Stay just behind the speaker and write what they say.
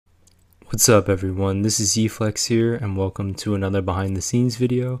What's up everyone, this is Yeeflex here and welcome to another behind the scenes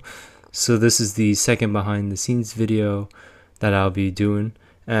video. So this is the second behind the scenes video that I'll be doing,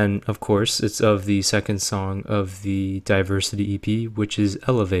 and of course it's of the second song of the Diversity EP, which is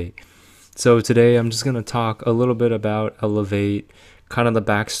Elevate. So today I'm just going to talk a little bit about Elevate, kind of the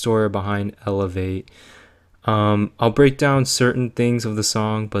backstory behind Elevate. I'll break down certain things of the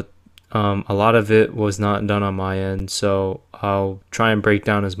song, but a lot of it was not done on my end, so I'll try and break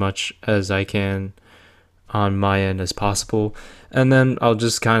down as much as I can on my end as possible, and then I'll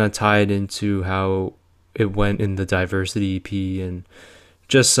just kind of tie it into how it went in the Diversity EP and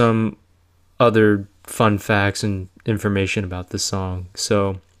just some other fun facts and information about the song.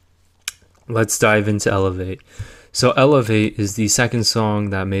 So let's dive into Elevate. So Elevate is the second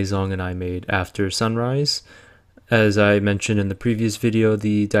song that Maezong and I made after Sunrise. As I mentioned in the previous video,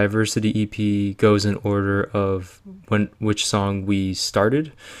 the Diversity EP goes in order of which song we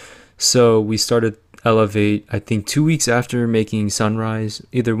started. So we started Elevate, I think 2 weeks after making Sunrise,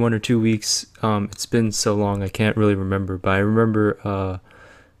 either 1 or 2 weeks. It's been so long I can't really remember, but I remember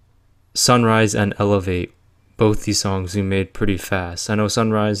Sunrise and Elevate, both these songs we made pretty fast. I know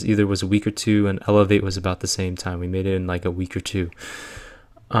Sunrise either was a week or two and Elevate was about the same time. We made it in like a week or two.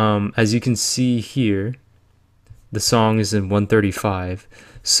 As you can see here, the song is in 135.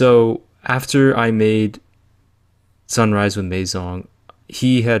 So after I made Sunrise with Maezong,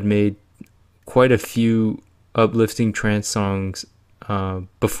 he had made quite a few uplifting trance songs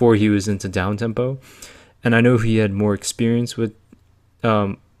before he was into downtempo, and I know he had more experience with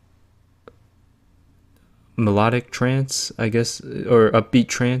melodic trance, I guess, or upbeat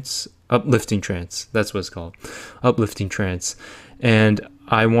trance, uplifting trance. That's what it's called, uplifting trance. And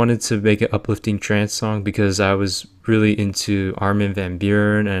I wanted to make an uplifting trance song because I was really into Armin van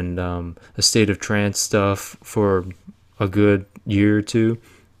Buuren and A State of Trance stuff for a good year or two.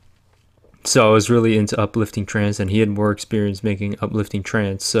 So I was really into uplifting trance, and he had more experience making uplifting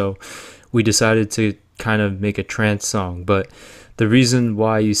trance. So we decided to kind of make a trance song. But the reason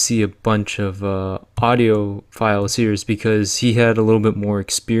why you see a bunch of audio files here is because he had a little bit more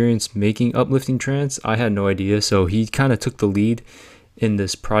experience making uplifting trance. I had no idea, so he kind of took the lead in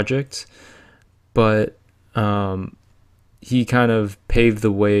this project, but he kind of paved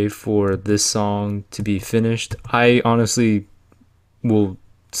the way for this song to be finished. I honestly will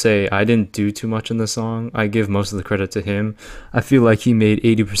say I didn't do too much in the song. I give most of the credit to him. I feel like he made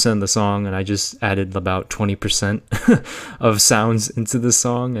 80% of the song and I just added about 20% of sounds into the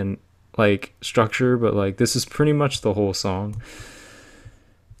song and like structure, but like this is pretty much the whole song.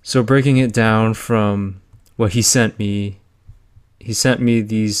 So breaking it down from what he sent me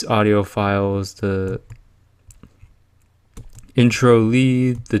these audio files, the intro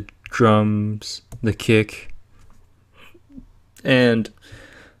lead, the drums, the kick, and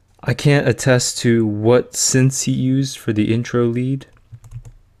I can't attest to what synths he used for the intro lead,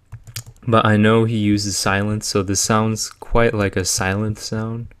 but I know he uses silence, so this sounds quite like a silent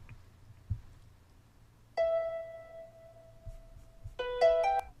sound.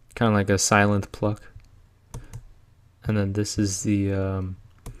 Kind of like a silent pluck. And then this is the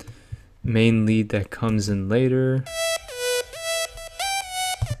main lead that comes in later.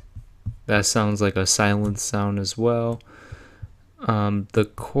 That sounds like a silent sound as well. The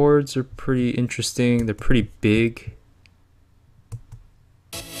chords are pretty interesting. They're pretty big.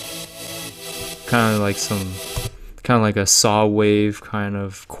 Kind of like a saw wave kind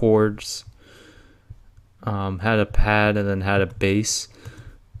of chords. Had a pad and then had a bass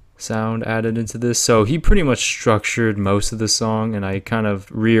sound added into this. So he pretty much structured most of the song, and I kind of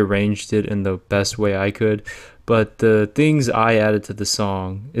rearranged it in the best way I could. But the things I added to the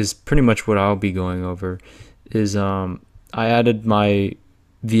song is pretty much what I'll be going over. Is I added my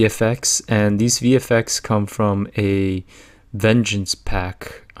VFX, and these VFX come from a Vengeance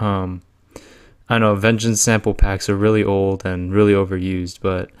pack. I know Vengeance sample packs are really old and really overused,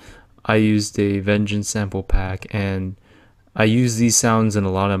 but I used a Vengeance sample pack, and I use these sounds in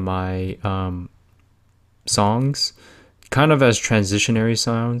a lot of my songs, kind of as transitionary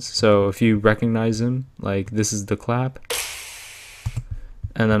sounds. So if you recognize them, like this is the clap,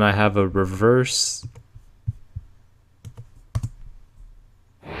 and then I have a reverse,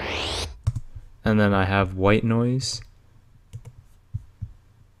 and then I have white noise.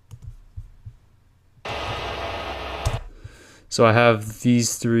 So I have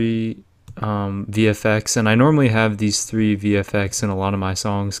these three VFX, and I normally have these three VFX in a lot of my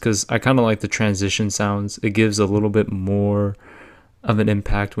songs because I kind of like the transition sounds. It gives a little bit more of an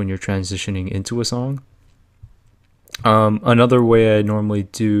impact when you're transitioning into a song. Another way I normally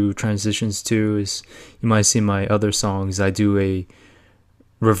do transitions too is, you might see my other songs, I do a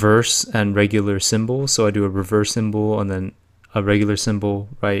reverse and regular cymbal. So I do a reverse cymbal and then a regular cymbal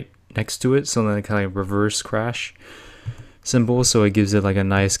right next to it. So then I kind of reverse crash cymbal. So it gives it like a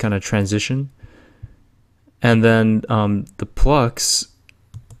nice kind of transition. And then the plucks,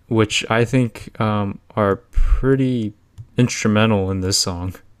 which I think are pretty instrumental in this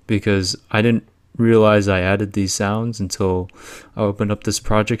song, because I didn't realize I added these sounds until I opened up this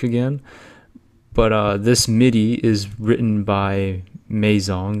project again. But this MIDI is written by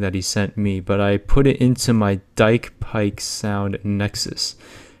Maezong that he sent me, but I put it into my Dyke Pike Sound Nexus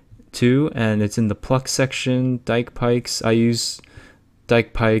 2, and it's in the pluck section. Dyke Pikes, I use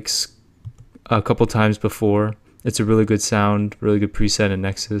Dyke Pikes a couple times before. It's a really good sound, really good preset in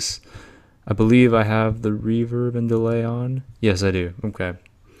Nexus. I believe I have the reverb and delay on. Yes, I do. Okay.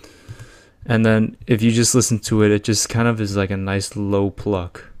 And then if you just listen to it, it just kind of is like a nice low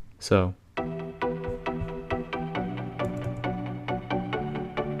pluck. So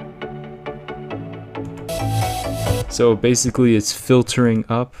basically it's filtering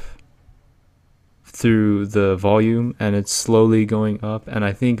up through the volume and it's slowly going up. And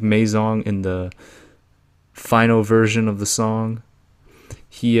I think Maezong in the final version of the song,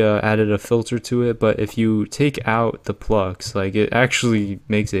 he added a filter to it, but if you take out the plucks, like, it actually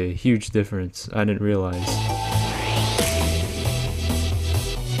makes a huge difference. I didn't realize.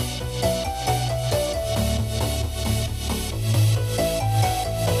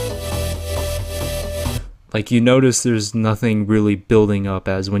 Like, you notice there's nothing really building up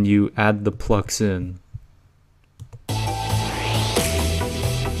as when you add the plucks in.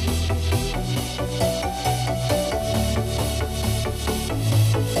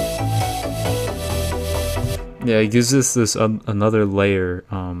 Yeah, it gives us this another layer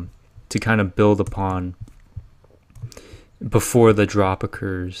to kind of build upon before the drop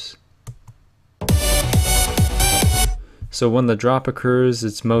occurs. So when the drop occurs,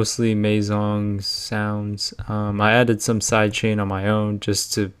 it's mostly Maezong's sounds. I added some sidechain on my own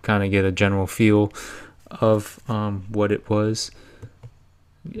just to kind of get a general feel of what it was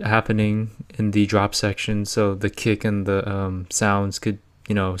happening in the drop section. So the kick and the sounds could,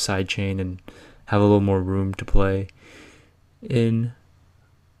 you know, sidechain and have a little more room to play in.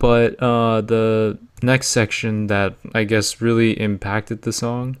 But the next section that I guess really impacted the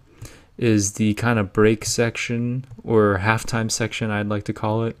song is the kind of break section, or halftime section I'd like to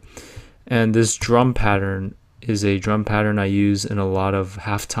call it. And this drum pattern is a drum pattern I use in a lot of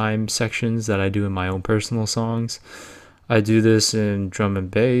halftime sections that I do in my own personal songs. I do this in drum and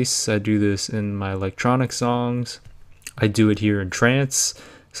bass, I do this in my electronic songs, I do it here in trance.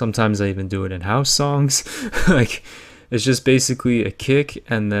 Sometimes I even do it in house songs. Like, it's just basically a kick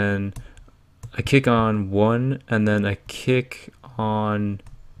and then a kick on one and then a kick on,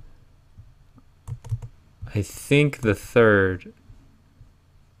 I think, the third.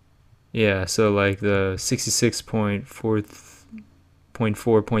 Yeah, so like the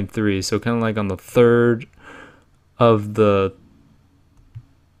 66.4.3. So kind of like on the third of the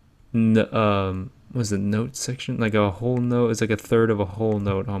was it note section, like a whole note. It's like a third of a whole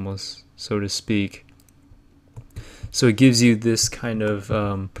note almost, so to speak. So it gives you this kind of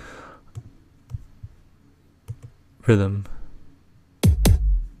rhythm.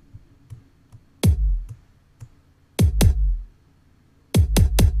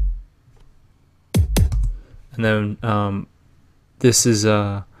 And then this is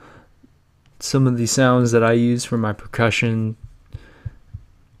some of the sounds that I use for my percussion.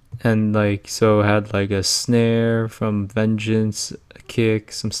 And like, so I had like a snare from Vengeance, a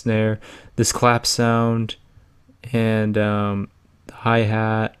kick, some snare, this clap sound, and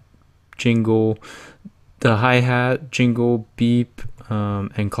hi-hat, jingle, the hi-hat, jingle, beep,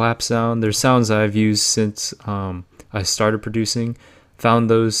 and clap sound. They're sounds I've used since I started producing.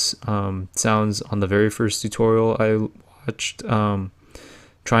 Found those sounds on the very first tutorial I watched,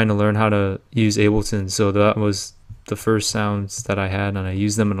 trying to learn how to use Ableton. So that was the first sounds that I had, and I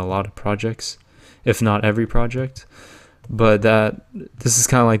use them in a lot of projects, if not every project. But this is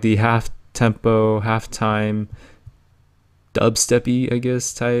kind of like the half tempo, half time, dubsteppy, I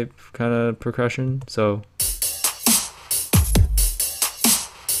guess, type kind of percussion. So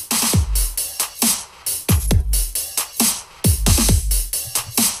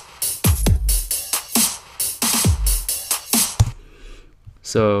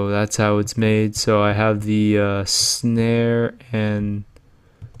So that's how it's made. So I have the snare and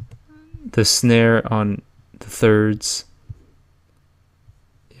the snare on the thirds,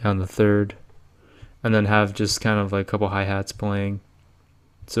 on the third, and then have just kind of like a couple hi-hats playing.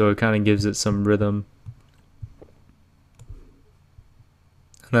 So it kind of gives it some rhythm.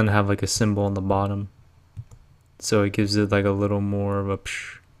 And then have like a cymbal on the bottom. So it gives it like a little more of a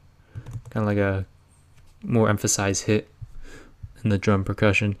psh. kind of like a more emphasized hit in the drum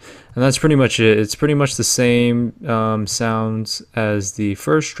percussion. And that's pretty much it. It's pretty much the same sounds as the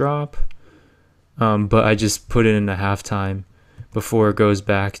first drop, but I just put it in a halftime before it goes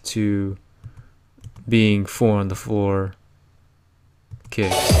back to being 4 on the floor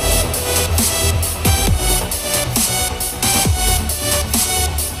kicks.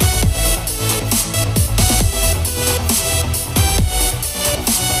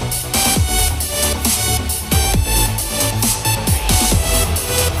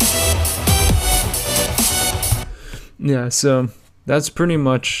 Yeah, so that's pretty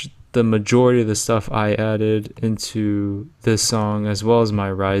much the majority of the stuff I added into this song, as well as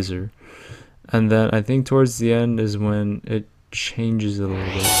my riser. And then I think towards the end is when it changes a little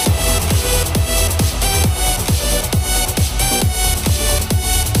bit.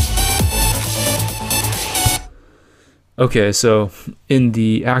 Okay, so in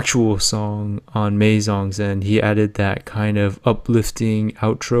the actual song on Maisong's end, he added that kind of uplifting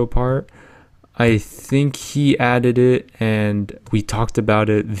outro part. I think he added it and we talked about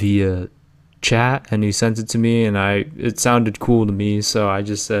it via chat, and he sent it to me, and it sounded cool to me, so I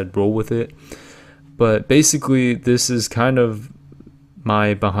just said roll with it. But basically this is kind of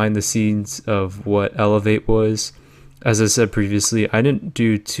my behind the scenes of what Elevate was. As I said previously, I didn't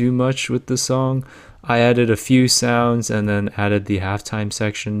do too much with the song. I added a few sounds and then added the halftime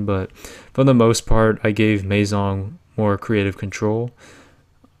section, but for the most part I gave Maison more creative control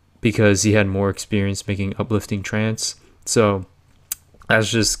because he had more experience making uplifting trance. So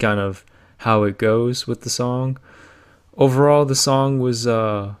that's just kind of how it goes with the song. Overall, the song was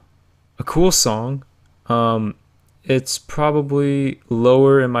a cool song. It's probably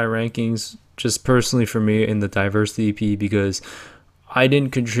lower in my rankings, just personally for me, in the Diversity EP, because I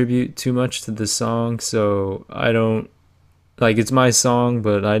didn't contribute too much to the song, so I don't, like, it's my song,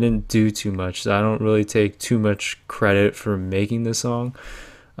 but I didn't do too much, so I don't really take too much credit for making the song.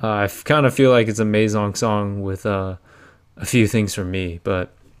 I kind of feel like it's a Maison song with a few things from me,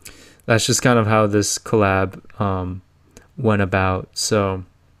 but that's just kind of how this collab went about, so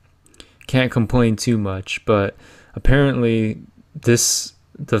can't complain too much. But apparently the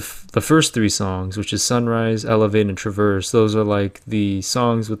first 3 songs, which is Sunrise, Elevate, and Traverse, those are like the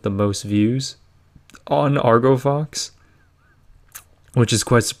songs with the most views on Argo Fox, which is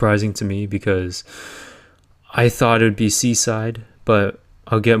quite surprising to me because I thought it would be Seaside, but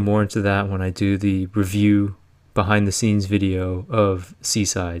I'll get more into that when I do the review behind the scenes video of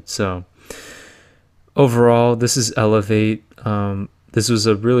Seaside. So overall, this is Elevate. This was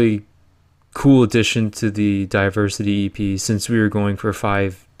a really cool addition to the Diversity EP, since we were going for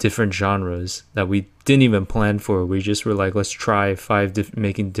 5 different genres that we didn't even plan for. We just were like, let's try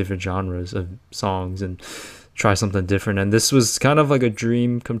making different genres of songs and try something different. And this was kind of like a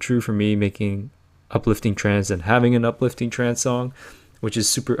dream come true for me, making uplifting trance and having an uplifting trance song, which is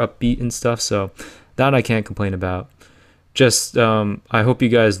super upbeat and stuff. So that I can't complain about. Just I hope you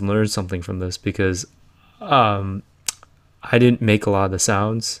guys learned something from this, because I didn't make a lot of the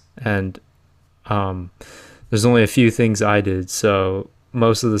sounds, and there's only a few things I did, so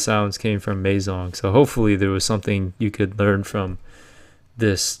most of the sounds came from Maison. So hopefully there was something you could learn from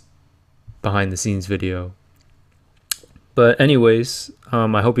this behind the scenes video. But anyways,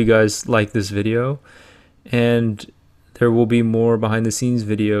 I hope you guys like this video, and there will be more behind the scenes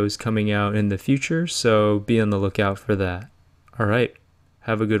videos coming out in the future, so be on the lookout for that. All right,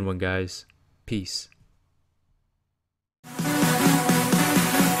 have a good one, guys. Peace.